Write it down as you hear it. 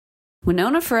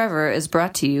Winona Forever is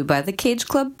brought to you by the Cage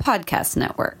Club Podcast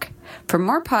Network. For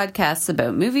more podcasts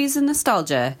about movies and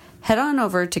nostalgia, head on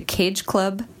over to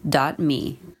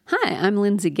cageclub.me. Hi, I'm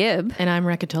Lindsay Gibb. And I'm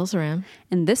Rekha Tulsaram.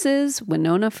 And this is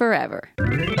Winona Forever.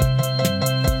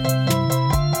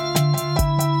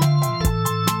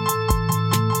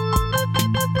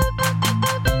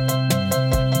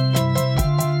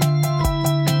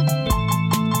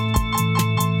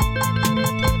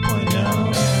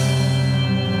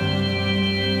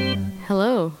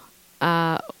 Hello.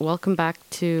 Welcome back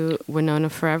to Winona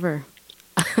Forever.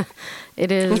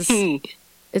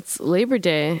 It's Labor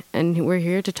Day, and we're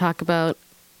here to talk about,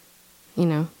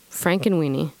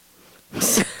 Frankenweenie.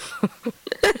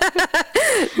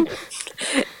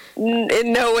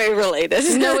 In no way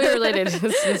related. No way related.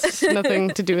 It's nothing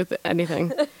to do with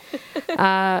anything.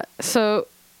 So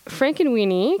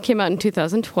Frankenweenie came out in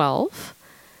 2012,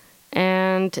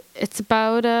 and it's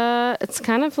about, it's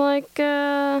kind of like,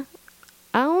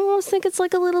 I almost think it's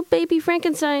like a little baby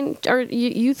Frankenstein, or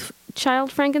youth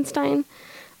child Frankenstein.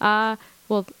 Well,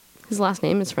 his last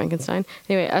name is Frankenstein.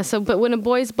 Anyway, but when a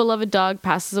boy's beloved dog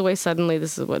passes away suddenly,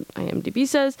 this is what IMDb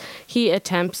says, he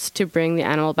attempts to bring the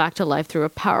animal back to life through a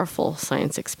powerful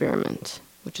science experiment,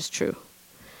 which is true.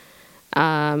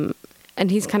 And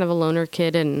he's kind of a loner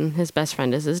kid, and his best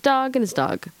friend is his dog, and his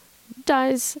dog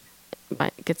dies,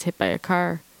 gets hit by a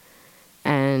car,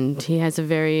 and he has a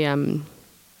very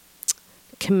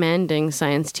commanding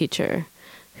science teacher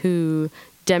who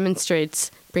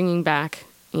demonstrates bringing back,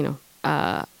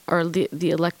 or the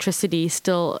electricity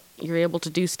still, you're able to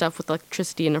do stuff with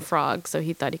electricity in a frog, so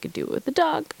he thought he could do it with a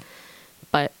dog,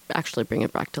 but actually bring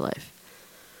it back to life.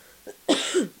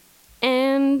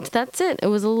 And that's it. It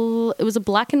was a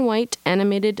black and white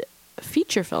animated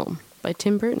feature film by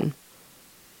Tim Burton.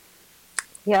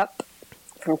 Yep,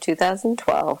 from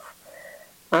 2012.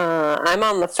 I'm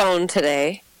on the phone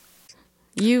today.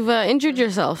 You've injured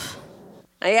yourself.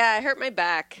 Yeah, I hurt my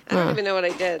back. I don't even know what I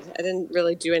did. I didn't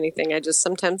really do anything.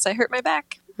 Sometimes I hurt my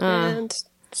back. And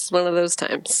it's one of those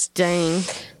times. Dang.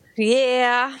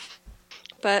 Yeah.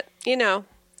 But,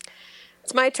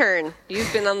 it's my turn.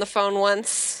 You've been on the phone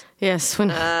once. Yes. When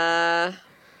we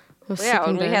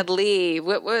had Lee.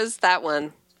 What was that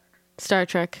one? Star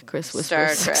Trek. Chris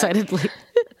whispers excitedly.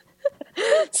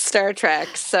 Star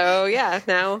Trek. So, yeah,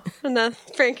 now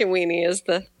Frankenweenie is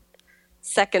the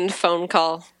second phone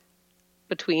call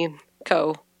between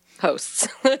co-hosts.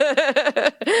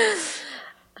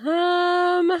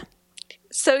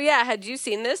 So yeah, had you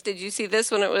seen this? Did you see this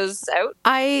when it was out?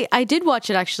 I did watch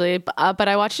it actually, but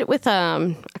I watched it with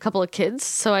a couple of kids,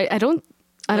 so I don't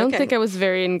think I was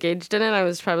very engaged in it. I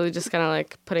was probably just kind of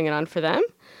like putting it on for them.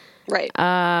 Right.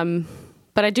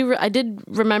 But I did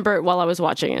remember it while I was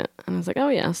watching it, and I was like, oh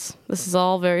yes, this is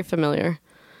all very familiar.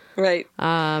 Right.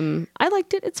 I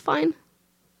liked it. It's fine.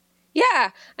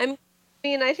 Yeah. I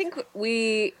think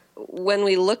when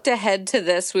we looked ahead to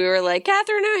this, we were like,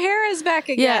 Catherine O'Hara's back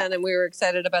again, and we were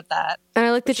excited about that. And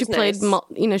I like that she played,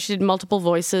 she did multiple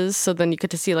voices, so then you get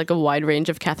to see like a wide range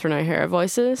of Catherine O'Hara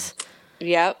voices.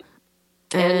 Yep.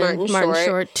 And Martin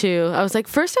Short too. I was like,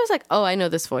 oh, I know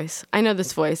this voice. And I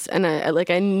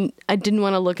didn't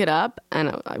want to look it up, and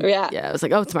I was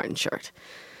like, oh, it's Martin Short.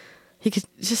 He could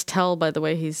just tell by the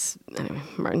way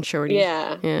Martin Shorty.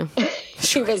 Yeah.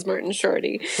 She was Martin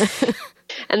Shorty.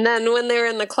 And then when they were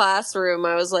in the classroom,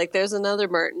 I was like, there's another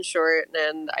Martin Short.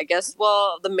 And I guess,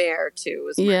 the mayor too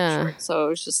was Martin Short. So it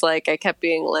was just like, I kept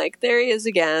being like, there he is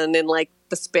again in like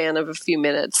the span of a few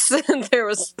minutes. There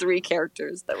was 3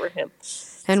 characters that were him.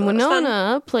 And so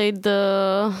Winona played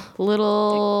the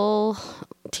little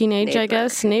teenage,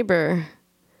 neighbor.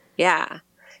 Yeah.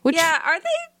 Are they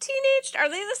teenaged? Are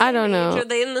they the same I don't know. age? Are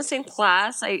they in the same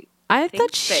class? I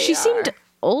thought she seemed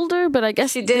older, but I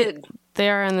guess she did. They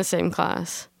are in the same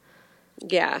class.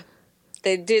 Yeah.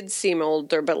 They did seem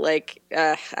older, but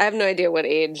I have no idea what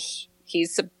age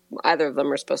either of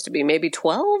them are supposed to be. Maybe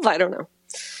 12? I don't know.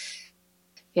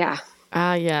 Yeah.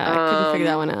 I couldn't figure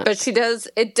that one out. But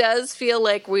it does feel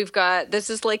like this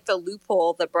is like the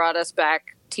loophole that brought us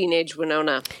back teenage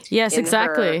Winona. Yes,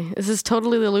 exactly. This is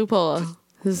totally the loophole.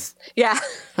 Yeah.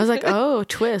 I was like, oh,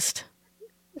 twist.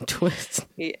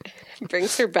 Yeah.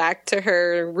 Brings her back to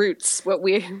her roots, what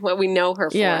we know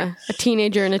her for. Yeah, a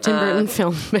teenager in a Tim Burton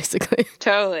film, basically.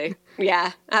 Totally.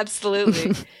 Yeah,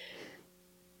 absolutely.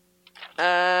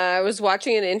 I was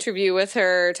watching an interview with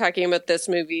her talking about this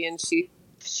movie, and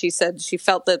she said she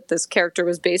felt that this character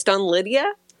was based on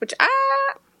Lydia, which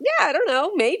I don't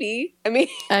know, maybe. I mean,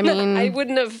 I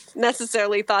wouldn't have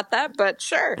necessarily thought that, but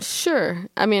sure. Sure.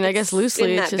 I guess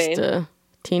loosely it's just a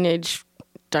teenage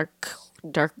dark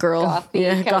girl.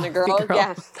 Gothy kind of girl.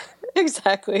 Yeah.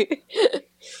 exactly.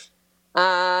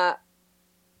 I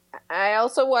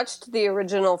also watched the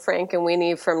original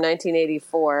Frankenweenie from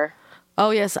 1984.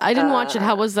 Oh, yes. I didn't watch it.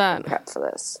 How was that? Prep for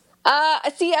this.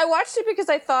 See, I watched it because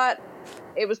I thought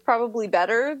it was probably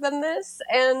better than this.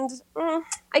 And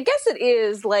I guess it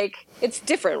is. Like, it's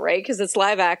different, right? Because it's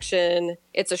live action.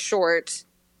 It's a short.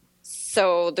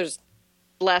 So there's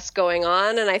less going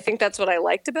on. And I think that's what I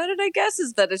liked about it, I guess,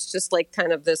 is that it's just like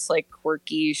kind of this like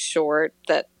quirky short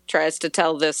that tries to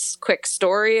tell this quick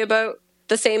story about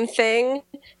the same thing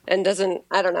and doesn't,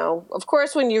 I don't know. Of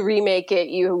course, when you remake it,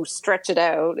 you stretch it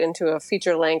out into a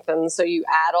feature length. And so you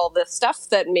add all this stuff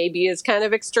that maybe is kind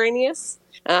of extraneous.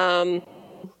 So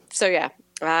yeah,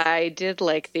 I did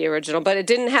like the original, but it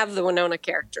didn't have the Winona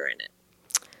character in it.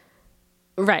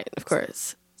 Right, of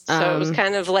course. So it was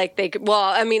kind of like they could, well,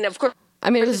 I mean, of course. I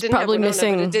mean, it was probably Winona,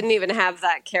 missing. but it didn't even have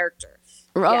that character.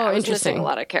 Oh, yeah, it was interesting. missing a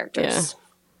lot of characters.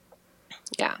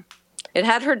 Yeah. It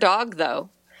had her dog, though.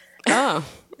 Oh.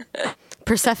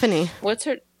 Persephone. What's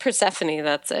her? Persephone,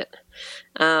 that's it.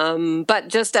 But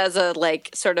just as a,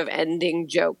 like, sort of ending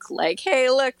joke, like, hey,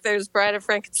 look, there's Bride of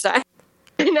Frankenstein.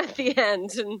 And at the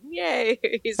end, and yay,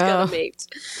 he's got a mate.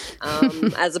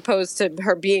 As opposed to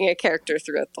her being a character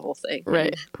throughout the whole thing.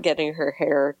 Right. Getting her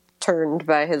hair turned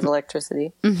by his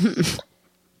electricity.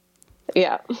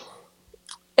 Yeah.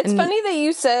 It's funny that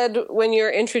you said when you're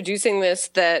introducing this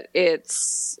that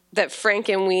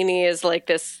Frankenweenie is like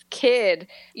this kid.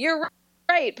 You're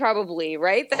right, probably,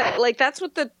 right? That like that's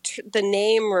what the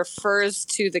name refers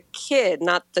to, the kid,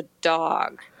 not the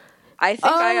dog. I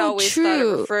think I always thought it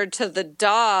referred to the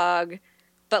dog,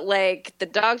 but like the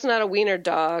dog's not a wiener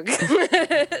dog.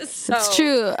 So it's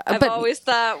true. I've always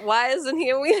thought, why isn't he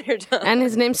a wiener dog? And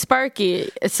his name's Sparky.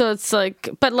 So it's like,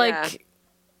 but like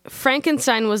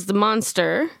Frankenstein was the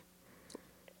monster.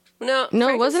 No,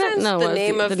 wasn't it? No, the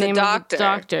name of the doctor.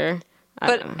 Doctor.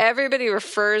 But everybody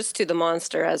refers to the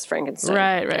monster as Frankenstein.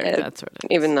 Right. That's what it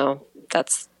is. Even though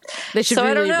that's... They should so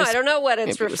really I don't know. I don't know what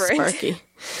it's referring Sparky.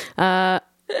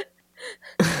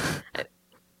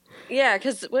 Yeah,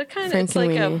 because what kind of... It's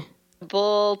like a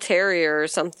bull terrier or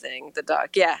something, the dog.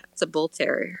 Yeah, it's a bull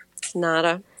terrier. It's not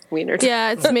a wiener dog.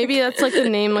 Yeah, it's maybe that's like the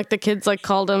name, like the kids like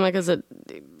called him like as a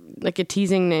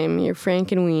teasing name. You're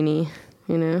Frankenweenie,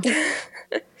 you know?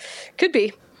 Could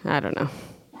be. I don't know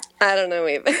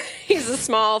either. He's a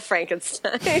small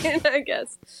Frankenstein, I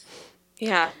guess.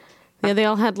 Yeah. Yeah, they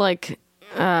all had like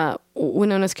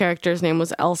Winona's character's name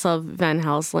was Elsa Van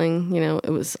Helsing. You know, it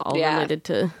was all related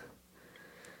to.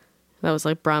 That was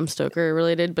like Bram Stoker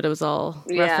related, but it was all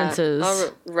references. All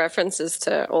references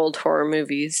to old horror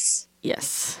movies.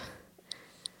 Yes.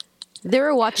 They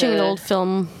were watching an old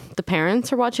film. The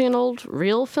parents are watching an old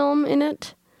real film in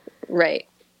it. Right.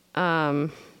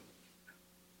 And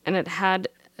it had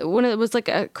when it was like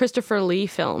a Christopher Lee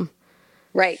film.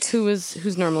 Right.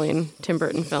 Who's normally in Tim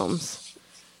Burton films.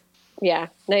 Yeah.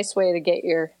 Nice way to get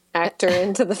your actor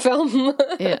into the film.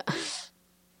 Yeah.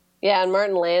 Yeah, and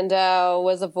Martin Landau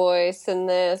was a voice in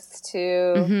this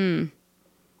too. Mm-hmm.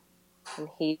 And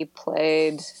he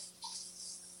played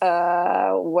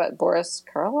Boris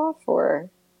Karloff, or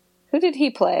who did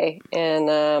he play? And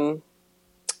I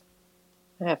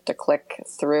have to click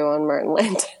through on Martin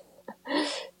Landau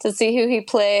to see who he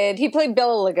played. He played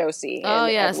Bela Lugosi. Oh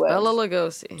yes, Bela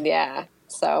Lugosi. Yeah,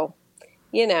 so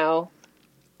you know,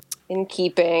 in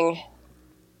keeping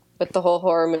with the whole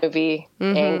horror movie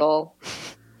angle.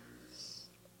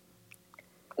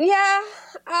 Yeah,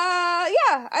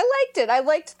 I liked it. I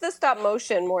liked the stop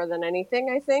motion more than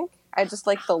anything, I think. I just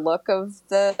liked the look of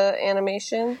the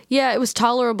animation. Yeah, it was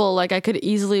tolerable. Like, I could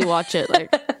easily watch it.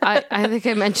 Like, I think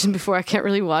I mentioned before, I can't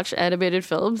really watch animated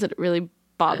films. It really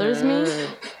bothers me.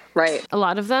 Right. A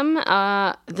lot of them.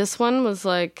 This one was,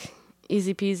 like,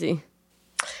 easy peasy.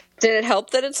 Did it help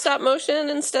that it's stop motion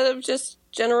instead of just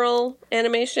general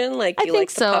animation? Like, I think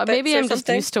so. Maybe I'm just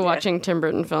used to watching Tim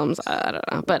Burton films. I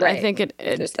don't know, but I think it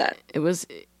was.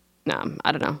 No,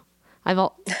 I don't know.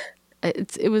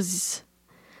 It was.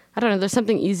 I don't know. There's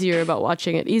something easier about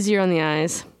watching it. Easier on the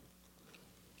eyes.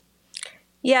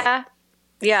 Yeah.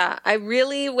 Yeah. I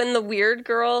really, when the weird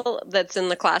girl that's in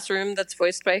the classroom that's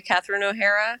voiced by Catherine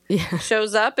O'Hara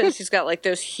shows up and she's got like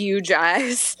those huge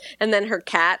eyes, and then her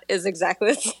cat is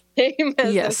exactly the same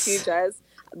as those huge eyes.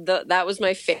 That was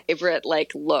my favorite,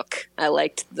 like, look. I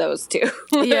liked those two.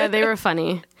 Yeah, they were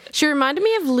funny. She reminded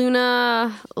me of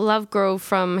Luna Lovegrove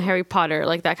from Harry Potter,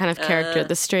 like that kind of character.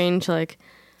 The strange, like,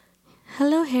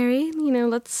 hello, Harry, you know,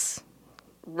 let's...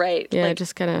 Right. Yeah, like,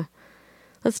 just kind of,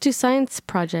 let's do science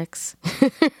projects.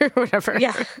 Or whatever.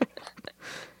 Yeah.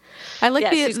 I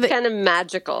like she's kind of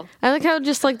magical. I like how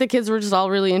just like the kids were just all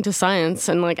really into science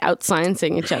and like out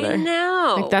sciencing each other. I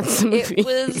know. Like that's the movie. It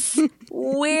was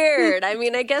weird. I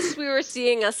mean, I guess we were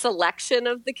seeing a selection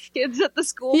of the kids at the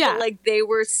school, but like they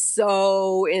were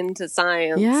so into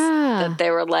science that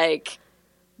they were like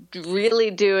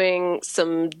really doing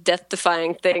some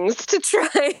death-defying things to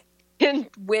try and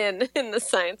win in the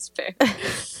science fair.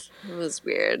 It was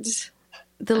weird.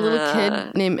 The little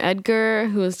kid named Edgar,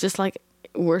 who was just like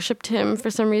worshipped him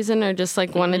for some reason, or just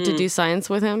like wanted to do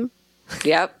science with him.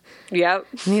 Yep. And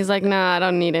he's like, nah, I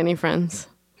don't need any friends.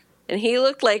 And he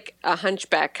looked like a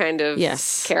hunchback kind of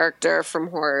character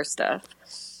from horror stuff.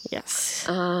 Yes.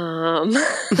 Like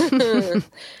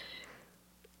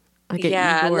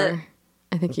Igor.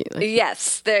 I think he. Like,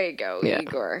 yes, there you go,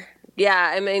 Igor.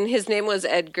 Yeah, I mean, his name was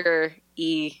Edgar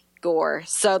E. Gore,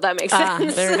 so that makes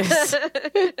sense. There it is.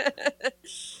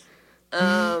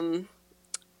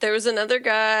 There was another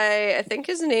guy, I think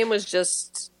his name was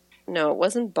just, no, it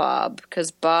wasn't Bob, because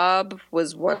Bob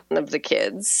was one of the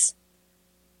kids.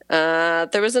 There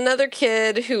was another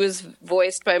kid who was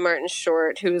voiced by Martin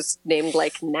Short, who was named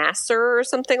like Nasser or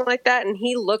something like that, and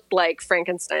he looked like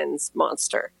Frankenstein's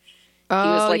monster. He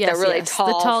was like the really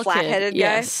tall flat-headed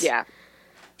guy. Yeah.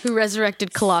 Who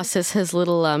resurrected Colossus, his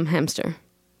little hamster.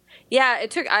 Yeah,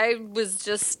 I was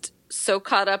just so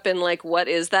caught up in like, what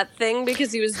is that thing?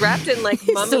 Because he was wrapped in like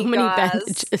mummy so many gauze.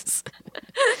 bandages.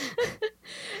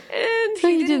 And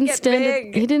he didn't get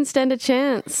big. He didn't stand a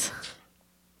chance.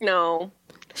 No.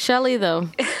 Shelley, though.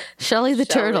 Shelley the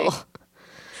turtle.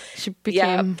 She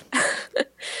became...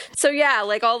 So yeah,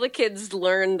 like all the kids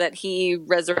learned that he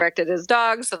resurrected his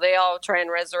dog, so they all try and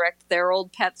resurrect their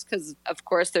old pets because, of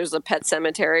course, there's a pet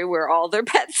cemetery where all their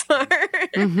pets are.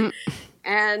 Mm-hmm.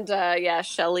 And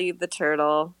Shelley the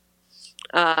turtle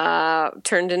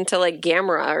turned into like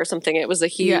Gamera or something. It was a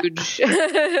huge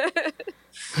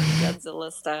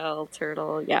Godzilla style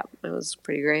turtle. Yeah, it was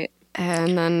pretty great.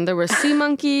 And then there were sea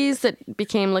monkeys that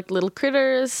became like little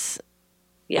critters.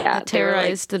 Yeah, that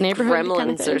terrorized the neighborhood. Gremlins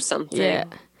kind of or something. Yeah.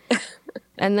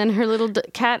 And then her little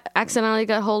cat accidentally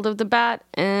got hold of the bat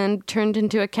and turned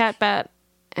into a cat bat,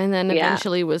 and then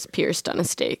eventually was pierced on a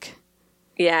stake.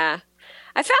 Yeah.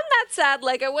 I found that sad.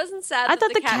 Like, I wasn't sad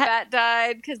that the cat bat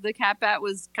died because the cat bat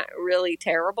was really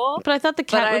terrible. But I thought the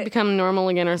cat would become normal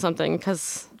again or something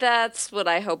because... That's what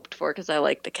I hoped for because I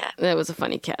like the cat. That was a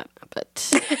funny cat,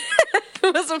 but...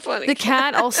 It was a funny The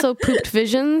cat also pooped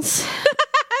visions.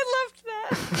 I loved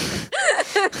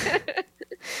that.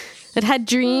 It had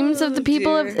dreams of the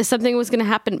people if something was going to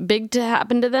happen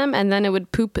to them, and then it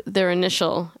would poop their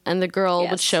initial, and the girl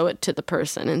would show it to the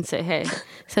person and say, hey,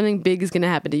 something big is going to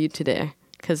happen to you today,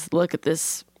 because look at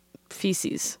this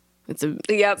feces.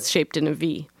 It's shaped in a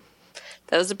V.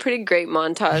 That was a pretty great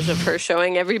montage of her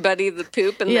showing everybody the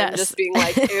poop and then just being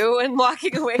like, ew, and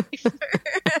walking away.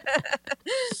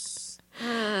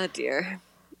 Ah, dear.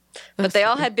 But they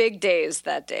all had big days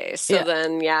that day. So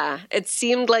then, it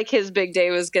seemed like his big day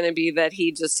was going to be that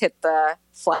he just hit the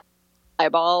fly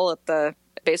ball at the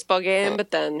baseball game,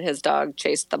 but then his dog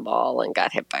chased the ball and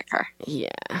got hit by a car. Yeah.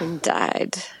 And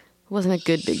died. Wasn't a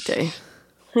good big day.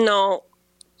 No.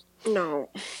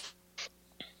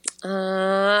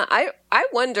 I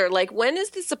wonder, like, when is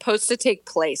this supposed to take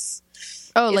place?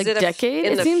 Oh, like decade?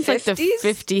 It seems 50s? Like the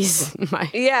 50s.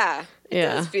 Yeah. It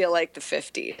does feel like the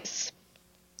 50s.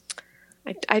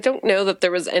 I don't know that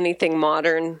there was anything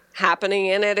modern happening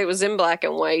in it. It was in black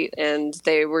and white, and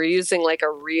they were using like a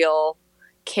real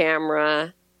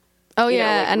camera. Oh, like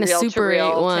and a Super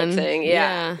 8 one. Thing.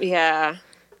 Yeah.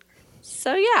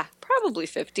 So, probably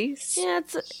 50s. Yeah,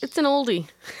 it's an oldie.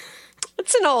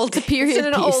 It's an old. It's a period piece. It's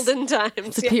an olden times.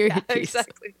 It's a period piece.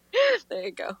 Exactly. There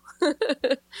you go.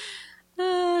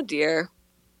 Oh, dear.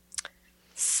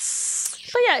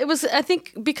 But yeah, it was, I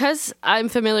think, because I'm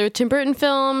familiar with Tim Burton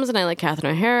films and I like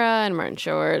Catherine O'Hara and Martin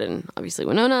Short and obviously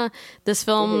Winona, this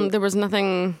film, there was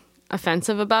nothing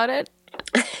offensive about it.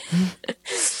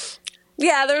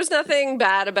 Yeah, there was nothing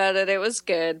bad about it. It was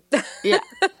good. Yeah.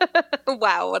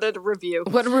 Wow, what a review.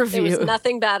 What a review. There was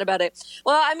nothing bad about it.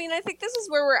 Well, I mean, I think this is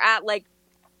where we're at. Like,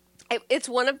 it's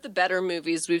one of the better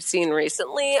movies we've seen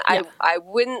recently. Yeah. I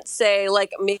wouldn't say,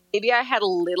 like, maybe I had a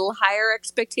little higher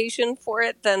expectation for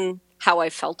it than how I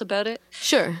felt about it.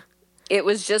 Sure. It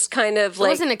was just kind of like...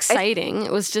 It wasn't exciting.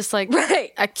 It was just like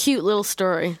a cute little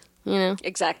story, you know?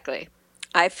 Exactly.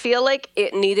 I feel like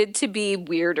it needed to be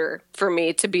weirder for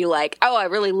me to be like, oh, I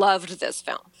really loved this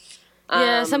film.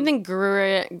 Yeah, something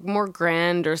more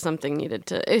grand or something needed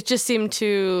to... It just seemed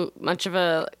too much of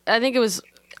a... I think it was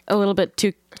a little bit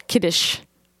too kiddish,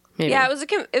 maybe. Yeah,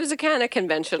 it was a kind of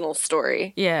conventional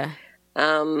story. Yeah.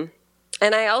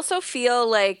 And I also feel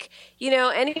like,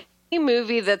 any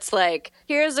movie that's like,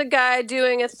 here's a guy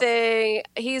doing a thing,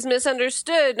 he's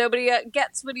misunderstood, nobody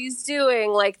gets what he's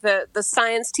doing, like the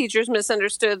science teachers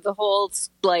misunderstood the whole,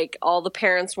 like, all the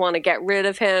parents want to get rid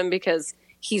of him because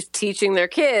he's teaching their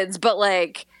kids, but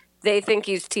like they think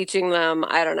he's teaching them,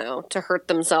 I don't know, to hurt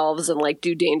themselves and like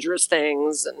do dangerous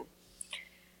things, and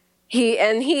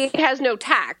he has no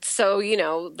tact. So,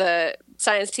 the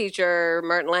science teacher,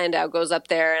 Martin Landau, goes up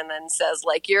there and then says,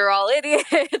 like, you're all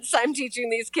idiots. I'm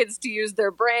teaching these kids to use their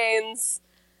brains.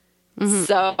 Mm-hmm.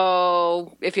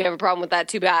 So if you have a problem with that,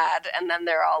 too bad. And then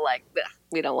they're all like,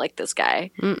 we don't like this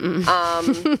guy.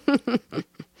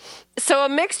 So a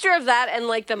mixture of that and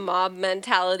like the mob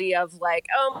mentality of like,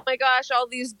 oh my gosh, all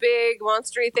these big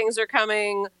monstery things are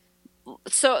coming.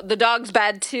 So the dog's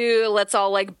bad too. Let's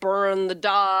all like burn the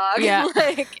dog. Yeah.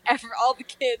 Like all the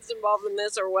kids involved in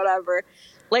this or whatever.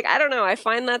 Like, I don't know. I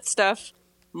find that stuff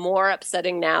more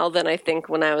upsetting now than I think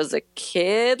when I was a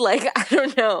kid. Like, I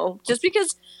don't know. Just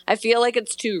because I feel like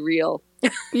it's too real.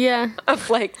 Yeah. Of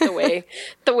like the way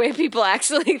people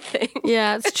actually think.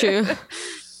 Yeah, it's true.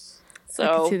 So I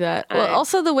can see that. Well,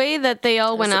 also the way that they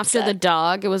all went after the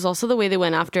dog, it was also the way they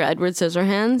went after Edward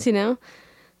Scissorhands,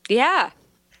 Yeah.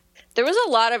 There was a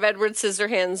lot of Edward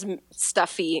Scissorhands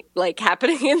stuffy, like,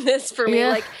 happening in this for me. Yeah.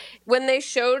 Like, when they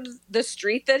showed the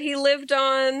street that he lived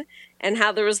on and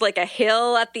how there was, like, a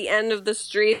hill at the end of the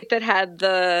street that had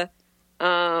the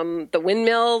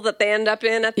windmill that they end up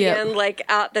in at the end, like,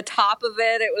 at the top of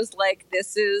it, it was like,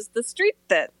 this is the street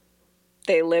that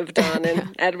they lived on.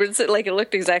 And Edward, like, it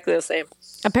looked exactly the same.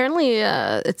 Apparently,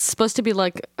 it's supposed to be,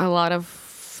 like, a lot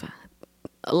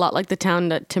like the town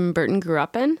that Tim Burton grew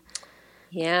up in.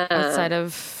 Yeah. Outside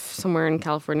of somewhere in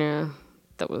California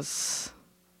that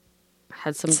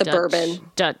had some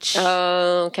suburban Dutch.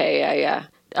 Oh, okay. Yeah.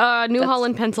 New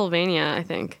Holland, Pennsylvania, I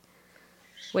think.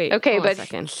 Wait, okay, hold on a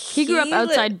second. He grew up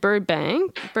outside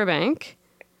Burbank,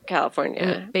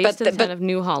 California. Based inside of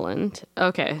New Holland.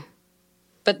 Okay.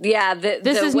 But yeah,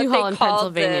 this is New Holland,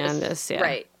 Pennsylvania, and this, yeah.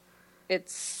 Right.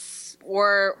 It's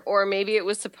or maybe it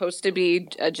was supposed to be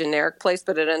a generic place,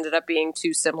 but it ended up being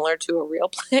too similar to a real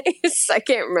place. I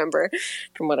can't remember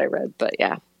from what I read, but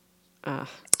yeah.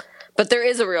 But there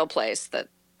is a real place that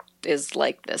is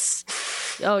like this.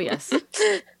 Oh, yes.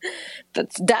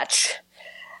 That's Dutch.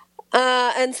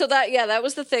 And so that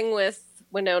was the thing with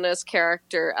Winona's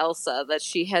character, Elsa, that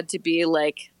she had to be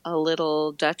like a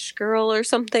little Dutch girl or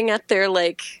something at their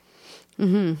like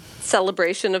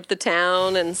celebration of the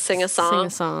town and sing a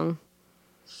song.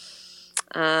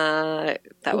 That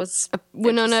was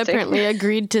Winona apparently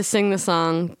agreed to sing the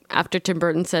song after Tim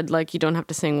Burton said, like, you don't have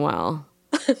to sing well.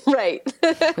 Right.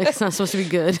 Like, it's not supposed to be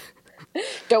good.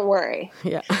 Don't worry.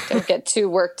 Yeah. Don't get too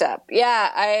worked up. Yeah,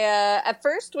 I at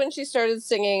first when she started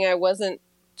singing, I wasn't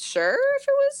sure if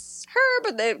it was her,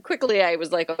 but then quickly I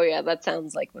was like, oh yeah, that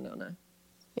sounds like Winona.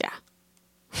 Yeah.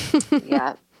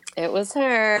 Yeah, it was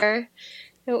her.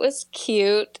 It was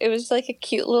cute. It was like a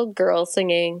cute little girl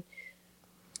singing.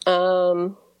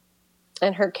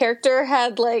 And her character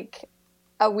had like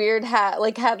a weird hat,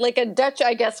 like had like a Dutch,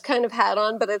 I guess, kind of hat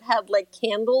on, but it had like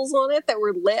candles on it that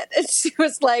were lit. And she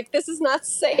was like, this is not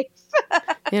safe.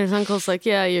 Yeah, his uncle's like,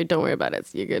 yeah, don't worry about it.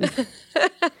 You're good.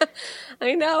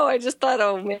 I know. I just thought,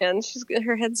 oh man,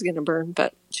 her head's going to burn,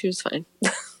 but she was fine.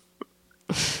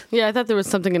 Yeah, I thought there was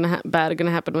something bad going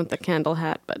to happen with the candle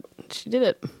hat, but she did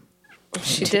it.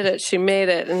 She did it. She made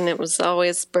it, and it was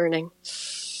always burning.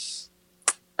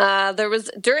 There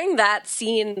was, during that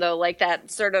scene, though, like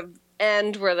that sort of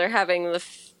end where they're having the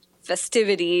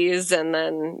festivities and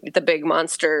then the big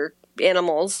monster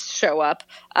animals show up.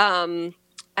 I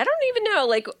don't even know.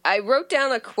 Like, I wrote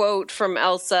down a quote from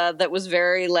Elsa that was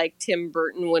very like Tim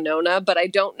Burton Winona, but I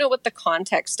don't know what the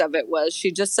context of it was.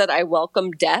 She just said, I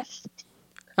welcome death.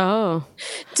 Oh.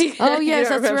 Yes,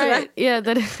 that's right. That? Yeah,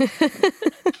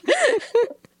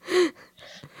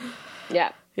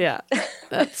 Yeah. Yeah.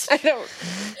 That's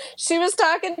She was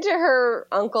talking to her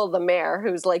uncle, the mayor,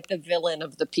 who's like the villain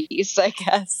of the piece, I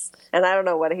guess. And I don't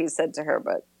know what he said to her,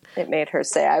 but it made her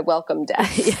say, I welcome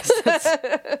death. Yes.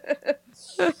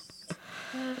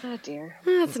 Oh, dear.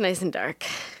 It's nice and dark.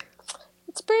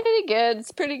 It's pretty good.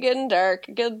 It's pretty good and dark.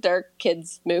 A good dark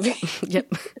kids movie.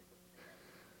 Yep.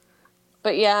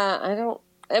 But yeah,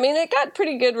 it got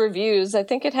pretty good reviews. I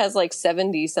think it has like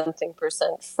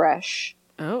 70-something% fresh.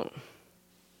 Oh.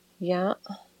 Yeah.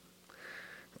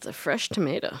 It's a fresh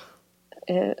tomato.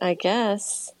 I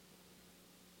guess.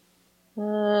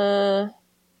 Trying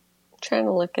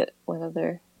to look at what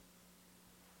other...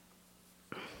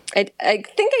 I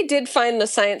think I did find the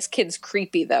science kids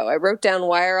creepy, though. I wrote down,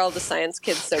 why are all the science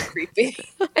kids so creepy?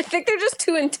 I think they're just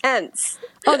too intense.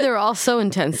 Oh, they were all so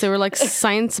intense. They were like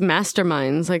science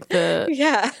masterminds. Like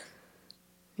Yeah.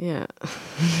 Yeah.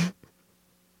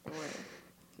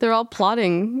 They're all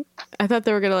plotting. I thought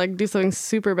they were going to like do something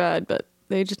super bad, but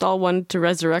they just all wanted to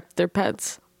resurrect their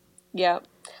pets. Yeah.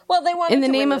 Well, they wanted in the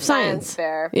to name win of the science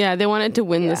fair. Yeah, they wanted to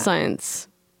win the science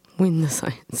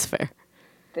fair.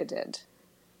 They did.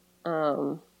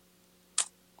 But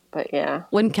yeah.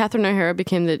 When Catherine O'Hara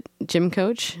became the gym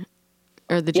coach,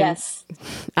 or the gym, Yes.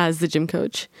 as the gym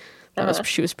coach,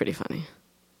 she was pretty funny.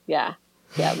 Yeah.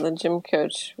 Yeah, the gym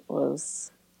coach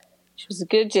she was a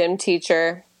good gym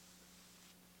teacher.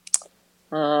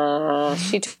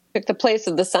 She took the place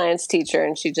of the science teacher,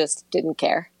 and she just didn't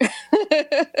care.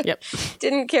 Yep.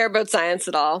 Didn't care about science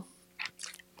at all.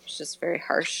 It's just very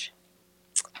harsh.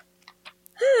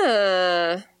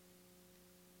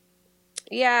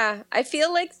 Yeah, I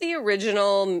feel like the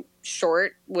original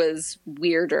short was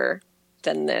weirder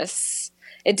than this.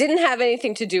 It didn't have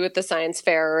anything to do with the science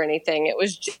fair or anything. It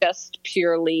was just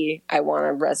purely, I want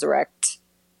to resurrect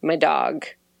my dog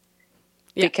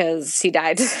because he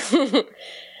died.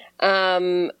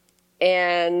 And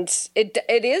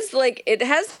it is like, it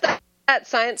has that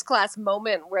science class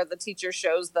moment where the teacher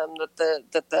shows them that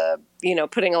the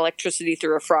putting electricity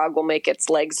through a frog will make its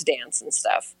legs dance and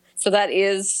stuff. So that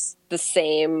is the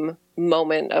same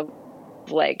moment of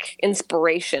like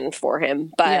inspiration for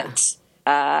him, but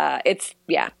it's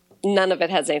none of it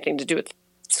has anything to do with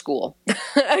school.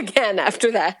 Again,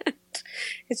 after that,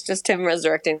 it's just him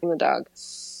resurrecting the dog.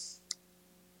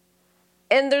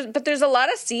 And there's a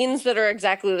lot of scenes that are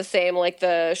exactly the same. Like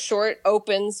the short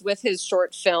opens with his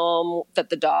short film that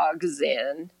the dog is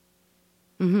in.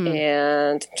 Mm-hmm.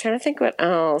 And I'm trying to think what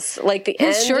else. Like the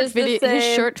his end short is the same.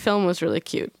 His short film was really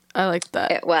cute. I liked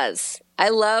that. It was. I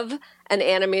love an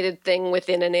animated thing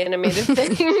within an animated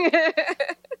thing.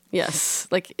 Yes,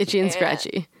 like Itchy and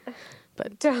Scratchy.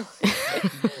 But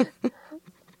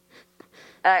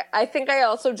I think I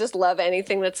also just love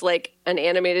anything that's like an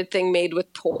animated thing made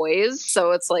with toys.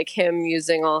 So it's like him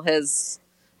using all his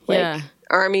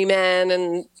army men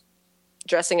and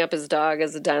dressing up his dog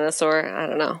as a dinosaur. I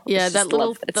don't know. Yeah, that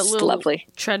little lovely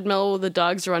treadmill with the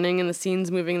dogs running and the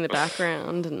scenes moving in the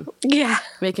background and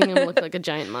making him look like a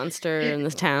giant monster in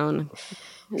this town.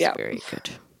 It's very good.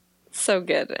 So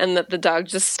good. And that the dog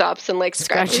just stops and like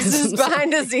scratches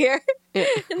behind his ear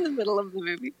in the middle of the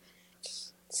movie.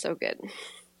 So good.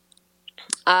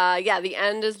 The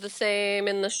end is the same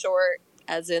in the short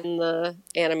as in the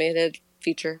animated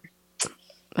feature.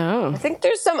 Oh. I think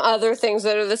there's some other things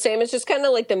that are the same. It's just kind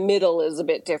of like the middle is a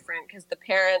bit different because the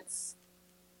parents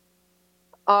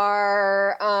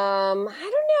are, I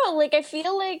don't know, like I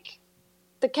feel like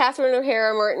the Catherine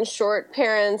O'Hara Martin Short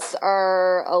parents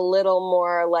are a little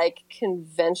more like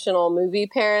conventional movie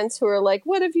parents who are like,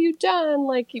 what have you done?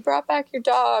 Like you brought back your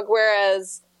dog.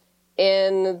 Whereas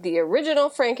in the original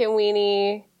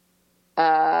Frankenweenie,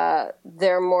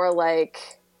 they're more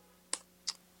like,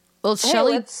 well,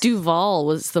 Shelley Duvall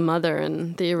was the mother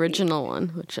in the original one,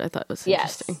 which I thought was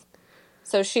interesting.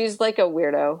 So she's like a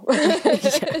weirdo.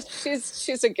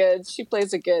 She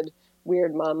plays a good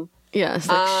weird mom. Yeah, it's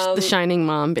like the shining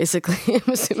mom, basically.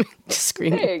 I'm assuming, just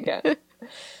screaming. There you go.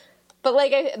 But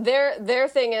like their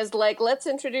thing is like, let's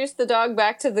introduce the dog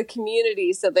back to the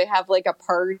community, so they have like a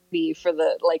party for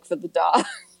the dog.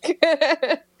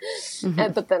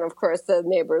 But then of course the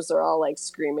neighbors are all like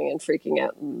screaming and freaking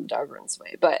out, and the dog runs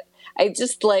away. But I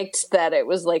just liked that it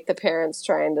was like the parents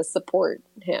trying to support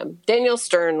him. Daniel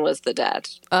Stern was the dad.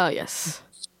 Oh yes.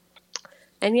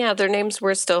 And yeah, their names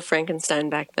were still Frankenstein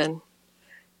back then.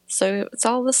 So it's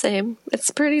all the same.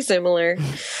 It's pretty similar.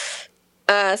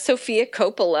 Sofia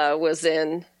Coppola was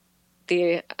in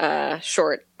the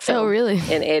short film. Oh, really?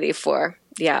 In 1984.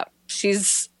 Yeah.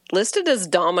 She's listed as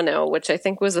Domino, which I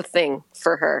think was a thing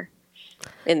for her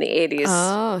in the 1980s.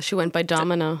 Oh, she went by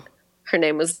Domino. Her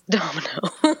name was Domino.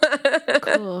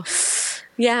 Cool.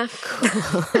 Yeah.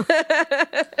 Cool.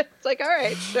 It's like, all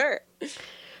right, sure.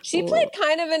 She played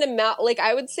kind of an amount, like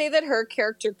I would say that her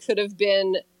character could have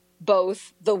been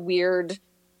both the weird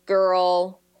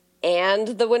girl and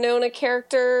the Winona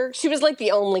character. She was like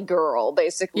the only girl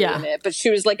basically in it, but she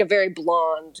was like a very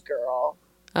blonde girl.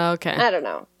 Okay. I don't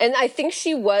know. And I think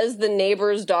she was the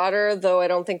neighbor's daughter, though I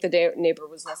don't think the neighbor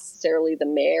was necessarily the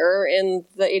mayor in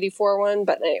the 1984 one,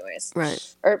 but anyways.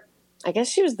 Right. Or I guess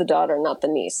she was the daughter, not the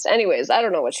niece. Anyways, I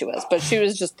don't know what she was, but she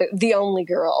was just the only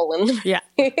girl in the movie. Yeah.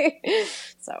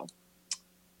 So,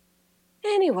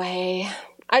 anyway,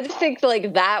 I just think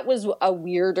like that was a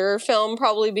weirder film,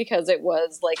 probably because it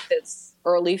was like this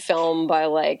early film by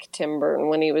like Tim Burton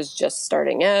when he was just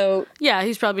starting out. Yeah,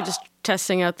 he's probably just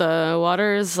testing out the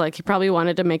waters. Like he probably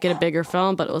wanted to make it a bigger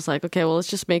film, but it was like, okay, well, let's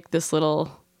just make this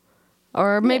little.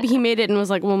 Or maybe he made it and was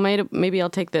like, well, maybe I'll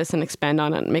take this and expand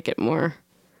on it and make it more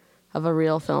of a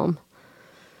real film.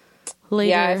 Later.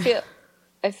 Yeah,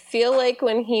 I feel like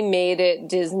when he made it,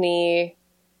 Disney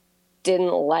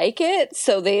didn't like it,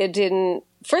 so they didn't.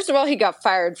 First of all, he got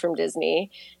fired from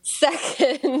Disney.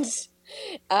 Second,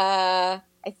 I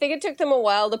think it took them a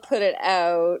while to put it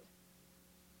out.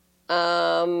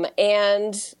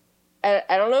 And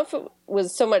I don't know if it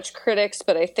was so much critics,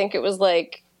 but I think it was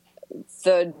like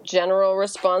the general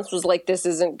response was like, this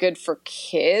isn't good for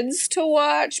kids to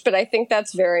watch. But I think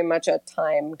that's very much a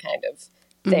time kind of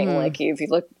thing. Mm-hmm. Like if you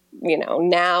look,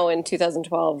 now in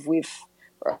 2012,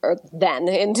 or then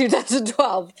in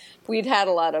 2012, we'd had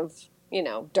a lot of,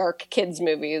 dark kids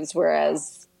movies,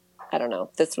 whereas, I don't know,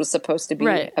 this was supposed to be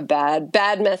a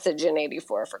bad message in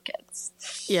 84 for kids.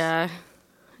 Yeah.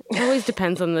 It always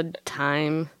depends on the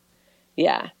time.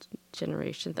 Yeah.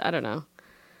 Generations. I don't know.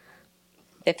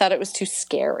 They thought it was too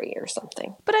scary or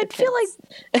something. But I feel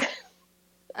like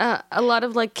a lot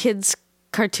of like kids'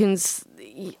 cartoons,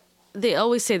 they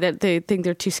always say that they think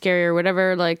they're too scary or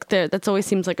whatever. Like that's always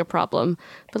seems like a problem.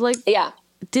 But like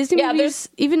Disney movies,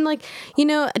 even like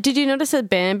did you notice that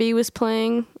Bambi was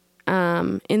playing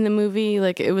in the movie?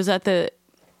 Like it was on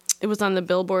the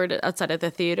billboard outside of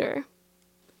the theater.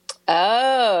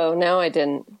 Oh no, I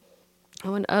didn't. I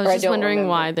was just wondering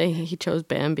why he chose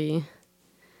Bambi.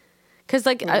 Because,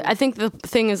 like, I think the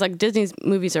thing is, like, Disney's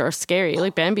movies are scary.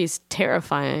 Like, Bambi's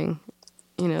terrifying.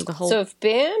 The whole... So if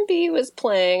Bambi was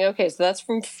playing... Okay, so that's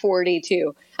from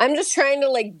 42. I'm just trying to,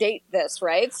 like, date this,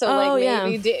 right? So,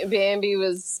 maybe Bambi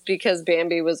was... Because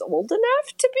Bambi was old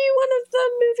enough to be one of the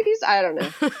movies? I don't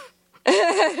know.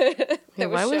 That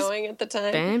was showing at the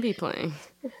time. Bambi playing?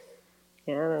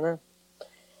 Yeah, I don't know.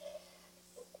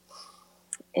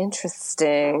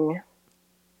 Interesting.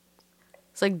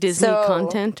 It's like Disney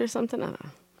content or something. I don't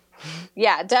know.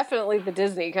 Yeah, definitely the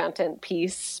Disney content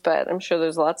piece, but I'm sure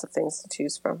there's lots of things to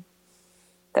choose from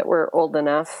that were old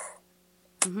enough.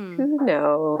 Mm-hmm. Who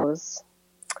knows?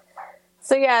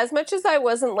 So yeah, as much as I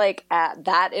wasn't like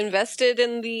that invested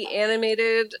in the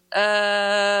animated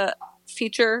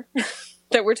feature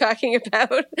that we're talking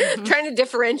about, trying to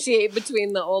differentiate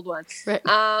between the old one. Right.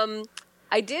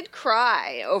 I did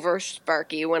cry over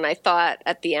Sparky when I thought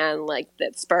at the end, like,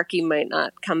 that Sparky might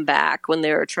not come back when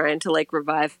they were trying to, like,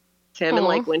 revive him. Aww. And,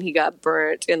 like, when he got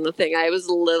burnt in the thing, I was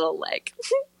a little, like,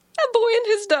 a boy and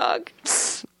his dog.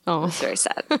 Oh. It was very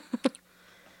sad.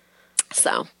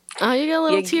 So. Oh, you got a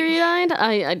little teary-eyed?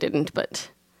 I didn't, but.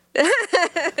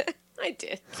 I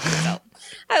did. So,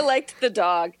 I liked the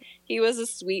dog. He was a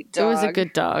sweet dog. It was a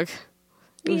good dog.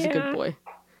 It was a good boy.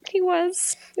 He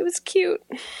was. It was cute.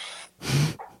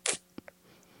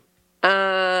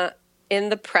 In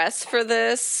the press for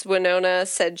this, Winona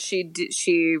said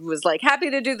she was like happy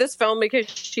to do this film because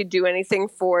she'd do anything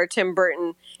for Tim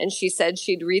Burton, and she said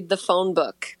she'd read the phone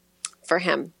book for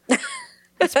him.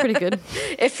 That's pretty good.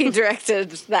 If he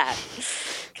directed that,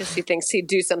 because she thinks he'd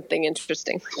do something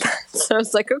interesting. So I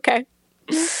was like, okay,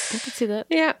 I could see that.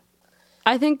 Yeah,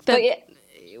 I think that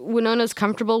Winona's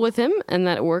comfortable with him, and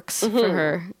that works for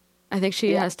her. I think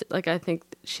she has to, like, I think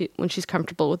when she's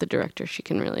comfortable with the director, she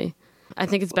can really, I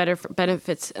think it's better for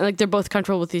benefits. Like, they're both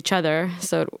comfortable with each other,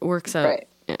 so it works out. Right.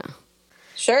 Yeah.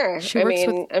 Sure.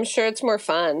 I'm sure it's more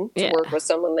fun to work with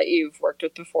someone that you've worked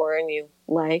with before and you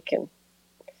like, and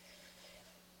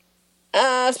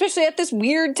especially at this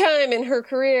weird time in her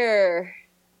career.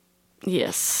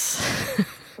 Yes.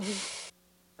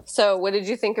 So, what did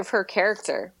you think of her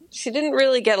character? She didn't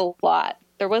really get a lot.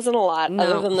 There wasn't a lot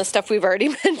other than the stuff we've already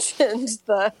mentioned.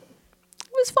 It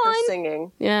was fine.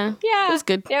 Singing. Yeah. Yeah. It was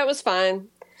good. Yeah, it was fine.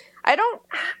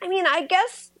 I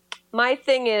guess my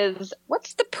thing is,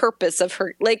 what's the purpose of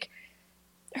her? Like,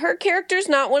 her character's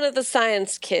not one of the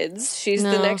science kids. She's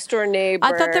the next door neighbor.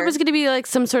 I thought there was going to be like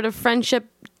some sort of friendship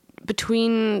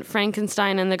between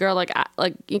Frankenstein and the girl, like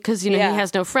because he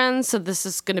has no friends, so this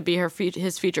is going to be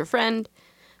his future friend.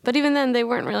 But even then, they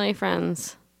weren't really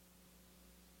friends.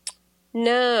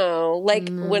 No,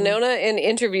 Winona in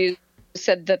interviews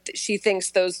said that she thinks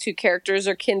those two characters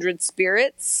are kindred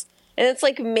spirits. And it's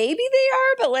like, maybe they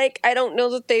are, but like, I don't know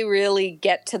that they really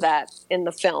get to that in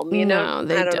the film, you know? No,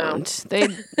 they don't.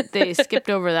 They skipped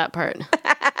over that part.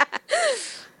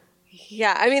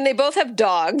 Yeah, I mean, they both have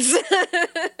dogs.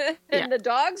 And the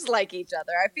dogs like each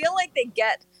other. I feel like they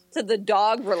get to the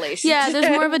dog relationship. Yeah, there's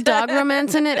more of a dog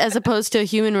romance in it as opposed to a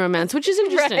human romance, which is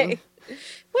interesting. Right.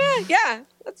 Well, yeah,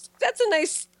 that's a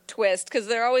nice twist because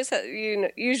they're always,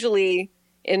 usually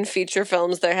in feature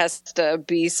films there has to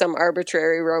be some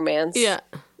arbitrary romance. Yeah,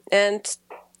 and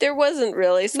there wasn't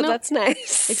really, so that's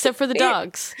nice. Except for the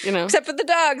dogs, Except for the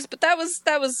dogs, but that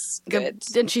was good.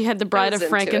 Then she had the Bride of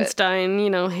Frankenstein,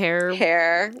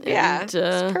 hair. Yeah, and,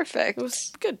 it's perfect. It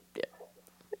was good. Yeah.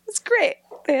 It's great.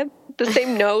 They had the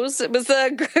same nose. It was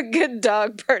a good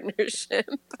dog partnership.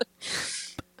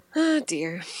 Oh,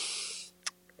 dear.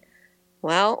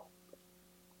 Well,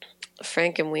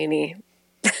 Frankenweenie.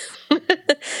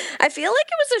 I feel like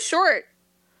it was a short,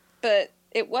 but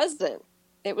it wasn't.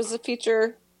 It was a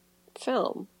feature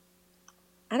film.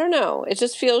 I don't know. It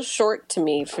just feels short to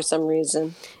me for some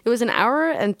reason. It was 1 hour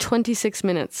and 26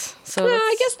 minutes. So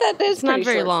I guess that is not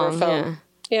very long. For a film.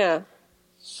 Yeah.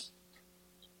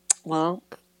 Well,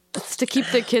 it's to keep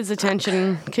the kids'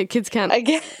 attention. Kids can't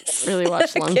really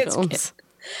watch long films.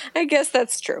 I guess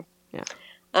that's true. Yeah.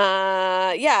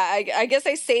 I guess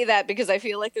I say that because I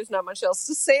feel like there's not much else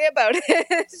to say about it.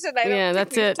 And I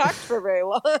don't think we've talked for very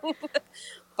long.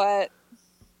 But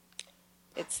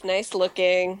it's nice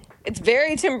looking. It's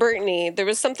very Tim Burton-y. There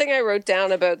was something I wrote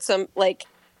down about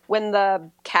when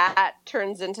the cat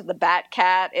turns into the bat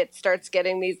cat, it starts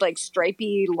getting these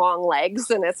stripy long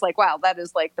legs, and it's like, wow, that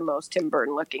is the most Tim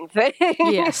Burton looking thing.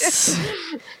 Yes.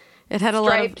 It had a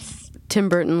lot of Tim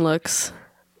Burton looks.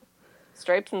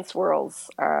 Stripes and swirls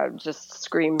just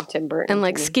scream Tim Burton.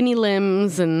 And skinny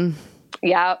limbs and...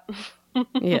 Yeah.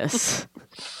 Yes.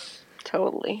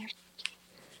 Totally.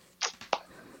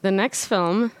 The next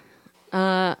film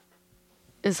is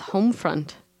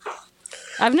Homefront.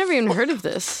 I've never even heard of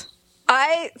this.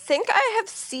 I think I have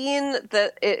seen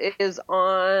that it is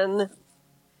on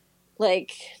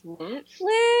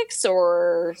Netflix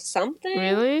or something.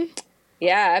 Really?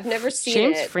 Yeah, I've never seen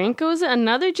James it. Franco? Is it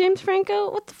another James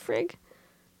Franco? What the frig?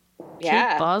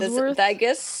 Yeah. Kate Bosworth? I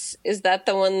guess, is that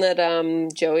the one that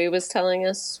Joey was telling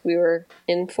us we were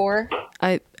in for?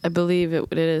 I believe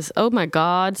it is. Oh my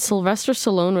God. Sylvester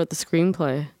Stallone wrote the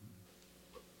screenplay.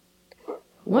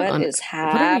 What is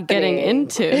happening? What are we getting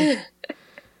into?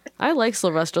 I like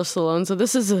Sylvester Stallone, so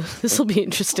this will be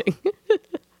interesting.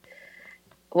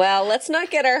 Well, let's not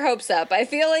get our hopes up. I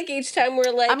feel like each time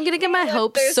we're like, I'm going to get my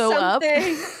hopes so up.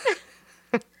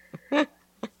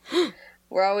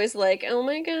 We're always like, oh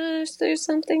my gosh, there's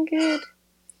something good.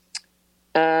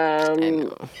 I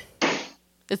know.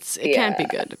 It can't be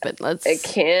good, but let's... It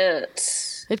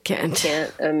can't. It can't. I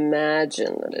can't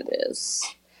imagine that it is.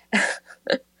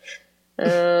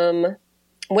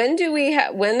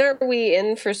 When are we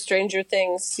in for Stranger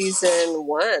Things season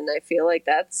 1? I feel like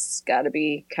that's got to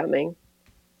be coming.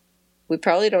 We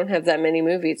probably don't have that many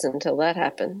movies until that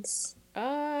happens.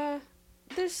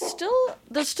 There's still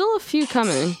a few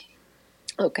coming.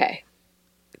 Okay.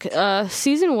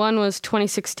 Season 1 was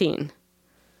 2016.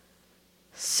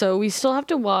 So we still have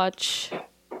to watch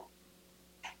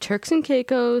Turks and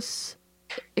Caicos,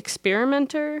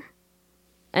 Experimenter,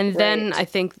 and then I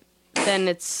think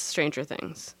it's Stranger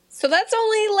Things. So that's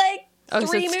only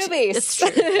 3 movies. It's true.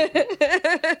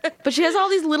 But she has all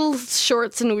these little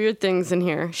shorts and weird things in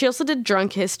here. She also did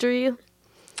Drunk History.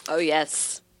 Oh,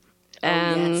 yes.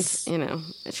 And, she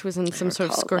was in some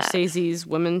sort of Scorsese's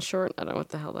women short. I don't know what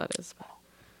the hell that is.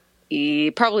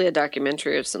 Probably a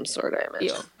documentary of some sort, I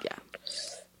imagine. Yeah.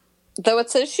 Though it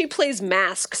says she plays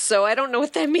masks, so I don't know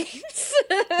what that means.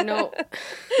 No.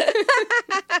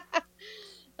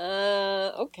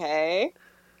 Okay.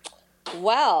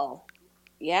 Well,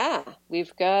 yeah,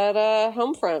 we've got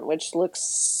Homefront, which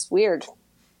looks weird.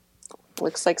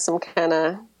 Looks like some kind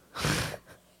of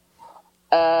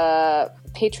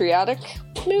patriotic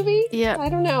movie. Yeah. I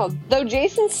don't know. Though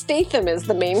Jason Statham is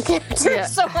the main character,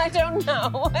 so I don't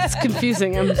know. It's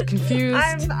confusing. I'm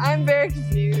confused. I'm very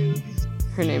confused.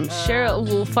 Her name's Cheryl.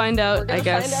 We'll find out, I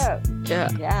guess. Find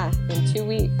out. Yeah, in 2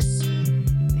 weeks.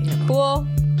 Yeah. Cool.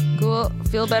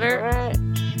 Feel better? All right.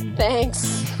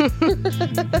 Thanks. All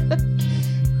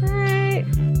right.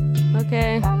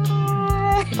 Okay.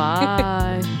 Bye.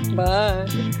 Bye. Bye.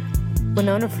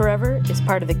 Winona Forever is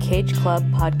part of the Cage Club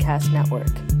Podcast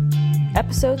Network.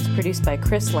 Episodes produced by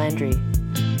Chris Landry.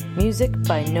 Music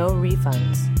by No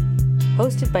Refunds.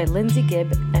 Hosted by Lindsay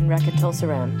Gibb and Rekha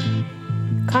Tulsaram.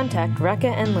 Contact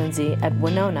Rekha and Lindsay at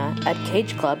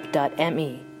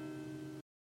winona@cageclub.me.